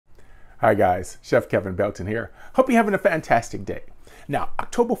Hi guys, Chef Kevin Belton here. Hope you're having a fantastic day. Now,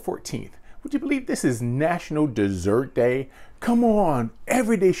 October 14th, would you believe this is National Dessert Day? Come on,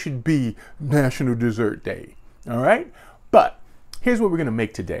 every day should be National Dessert Day, all right? But here's what we're gonna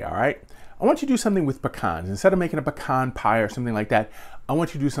make today, all right? I want you to do something with pecans. Instead of making a pecan pie or something like that, I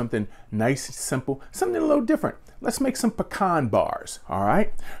want you to do something nice, simple, something a little different. Let's make some pecan bars, all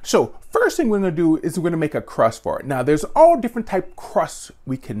right? So first thing we're gonna do is we're gonna make a crust for it. Now there's all different type crusts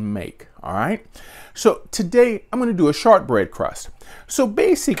we can make, all right? So today I'm gonna do a shortbread crust. So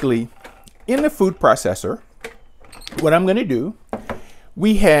basically in the food processor, what I'm gonna do,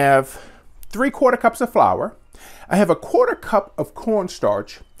 we have 3/4 cups of flour. I have 1/4 cup of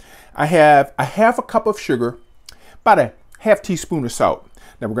cornstarch. I have a 1/2 cup of sugar, about a 1/2 teaspoon of salt.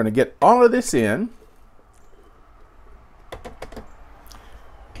 Now we're gonna get all of this in.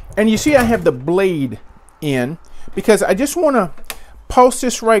 And you see I have the blade in because I just want to pulse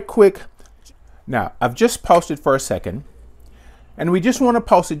this right quick. Now, I've just pulsed it for a second. And we just want to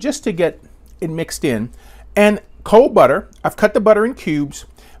pulse it just to get it mixed in. And cold butter, I've cut the butter in cubes.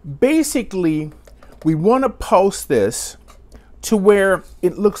 Basically, we want to pulse this to where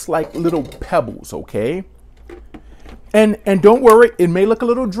it looks like little pebbles, okay? And don't worry, it may look a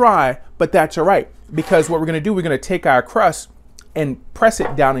little dry, but that's all right. Because what we're going to do, we're going to take our crust and press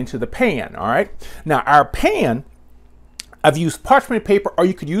it down into the pan, all right? Now, our pan, I've used parchment paper, or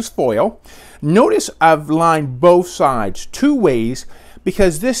you could use foil. Notice I've lined both sides 2 ways,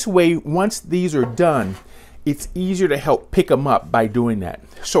 because this way, once these are done, it's easier to help pick them up by doing that.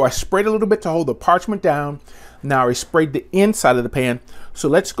 So I sprayed a little bit to hold the parchment down. Now I sprayed the inside of the pan. So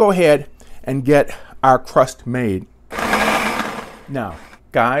let's go ahead and get our crust made. Now,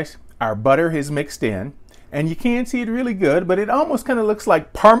 guys, our butter is mixed in. And you can't see it really good, but it almost kind of looks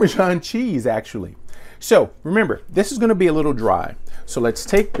like Parmesan cheese, actually. So remember, this is going to be a little dry. So let's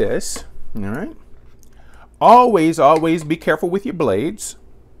take this, all right? Always be careful with your blades.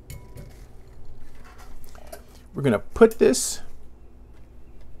 We're going to put this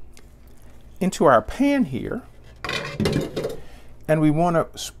into our pan here. And we want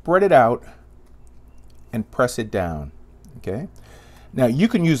to spread it out and press it down, okay? Now you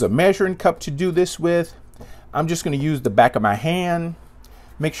can use a measuring cup to do this with. I'm just going to use the back of my hand.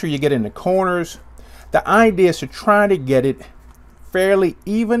 Make sure you get in the corners. The idea is to try to get it fairly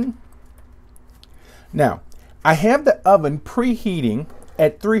even. Now, I have the oven preheating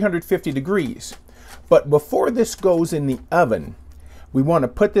at 350 degrees. But before this goes in the oven, we want to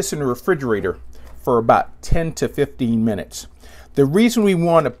put this in the refrigerator for about 10 to 15 minutes. The reason we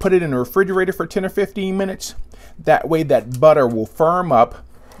want to put it in the refrigerator for 10 or 15 minutes, that way that butter will firm up,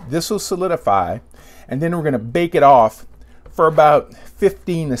 this will solidify, and then we're going to bake it off for about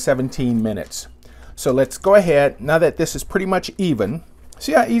 15 to 17 minutes. So let's go ahead, now that this is pretty much even.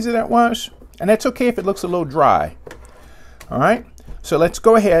 See how easy that was? And that's okay if it looks a little dry. All right, so let's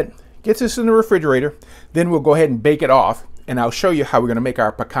go ahead, get this in the refrigerator, then we'll go ahead and bake it off, and I'll show you how we're going to make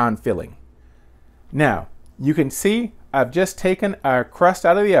our pecan filling. Now, you can see I've just taken our crust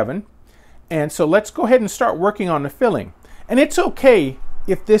out of the oven, and so let's go ahead and start working on the filling. And it's okay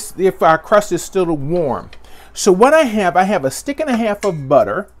if our crust is still warm. So what I have a 1.5 sticks of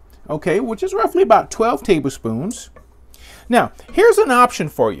butter, okay, which is roughly about 12 tablespoons. Now, here's an option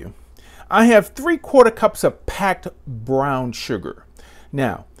for you. I have 3/4 cups of packed brown sugar.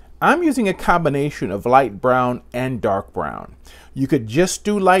 Now, I'm using a combination of light brown and dark brown. You could just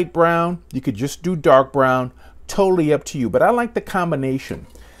do light brown, you could just do dark brown, totally up to you, but I like the combination.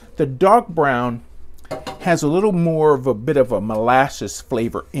 The dark brown has a little more of a bit of a molasses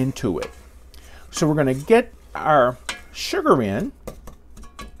flavor into it. So we're going to get our sugar in.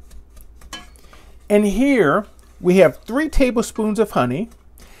 And here we have 3 tablespoons of honey.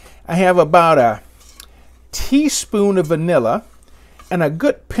 I have about a teaspoon of vanilla and a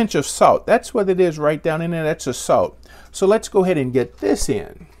good pinch of salt. That's what it is right down in there. That's the salt. So let's go ahead and get this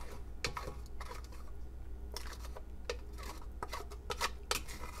in.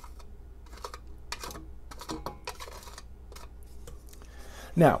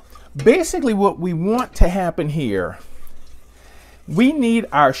 Now, basically what we want to happen here, we need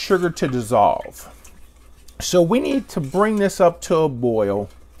our sugar to dissolve. So we need to bring this up to a boil,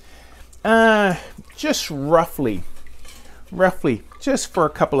 just roughly, just for a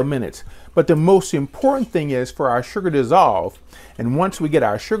couple of minutes. But the most important thing is for our sugar to dissolve. And once we get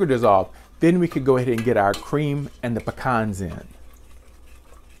our sugar dissolved, then we could go ahead and get our cream and the pecans in.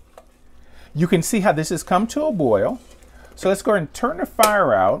 You can see how this has come to a boil. So let's go ahead and turn the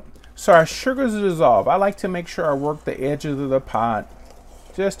fire out so our sugars dissolve. I like to make sure I work the edges of the pot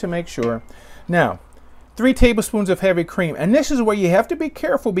just to make sure. Now, 3 tablespoons of heavy cream. And this is where you have to be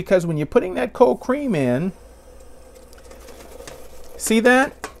careful, because when you're putting that cold cream in, see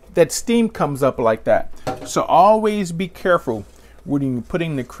that? That steam comes up like that. So always be careful when you're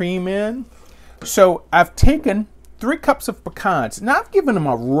putting the cream in. So I've taken 3 cups of pecans. Now I've given them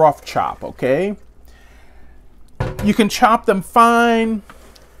a rough chop, okay? You can chop them fine.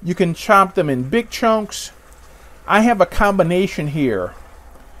 You can chop them in big chunks. I have a combination here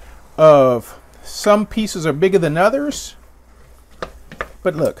of some pieces are bigger than others.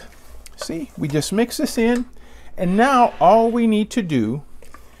 But look, see, we just mix this in. And now all we need to do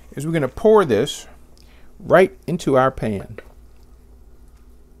is we're going to pour this right into our pan.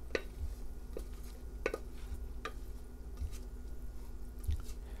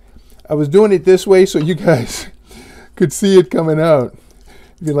 I was doing it this way so you guys could see it coming out.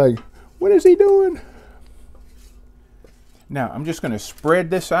 You're like, what is he doing? Now I'm just going to spread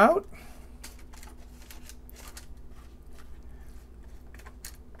this out.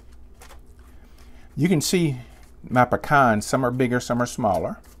 You can see my pecans, some are bigger, some are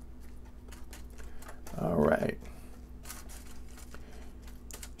smaller. All right.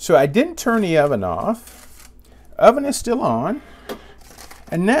 So I didn't turn the oven off. Oven is still on.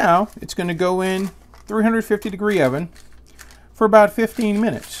 And now it's going to go in 350-degree oven for about 15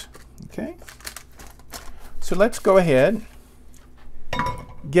 minutes. Okay. So let's go ahead,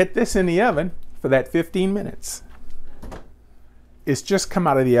 get this in the oven for that 15 minutes. It's just come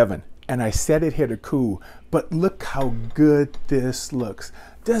out of the oven, and I set it here to cool. But look how good this looks.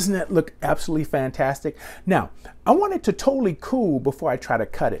 Doesn't it look absolutely fantastic? Now, I want it to totally cool before I try to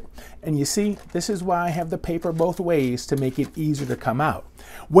cut it. And you see, this is why I have the paper both ways, to make it easier to come out.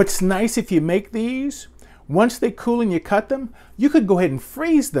 What's nice if you make these, once they cool and you cut them, you could go ahead and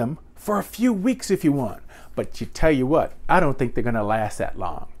freeze them for a few weeks if you want. But you tell you what, I don't think they're gonna last that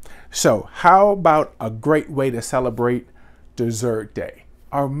long. So how about a great way to celebrate dessert day?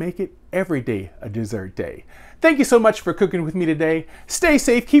 Or make it every day a dessert day. Thank you so much for cooking with me today. Stay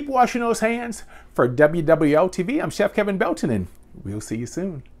safe, keep washing those hands. For WWLTV, I'm Chef Kevin Belton, and we'll see you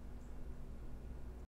soon.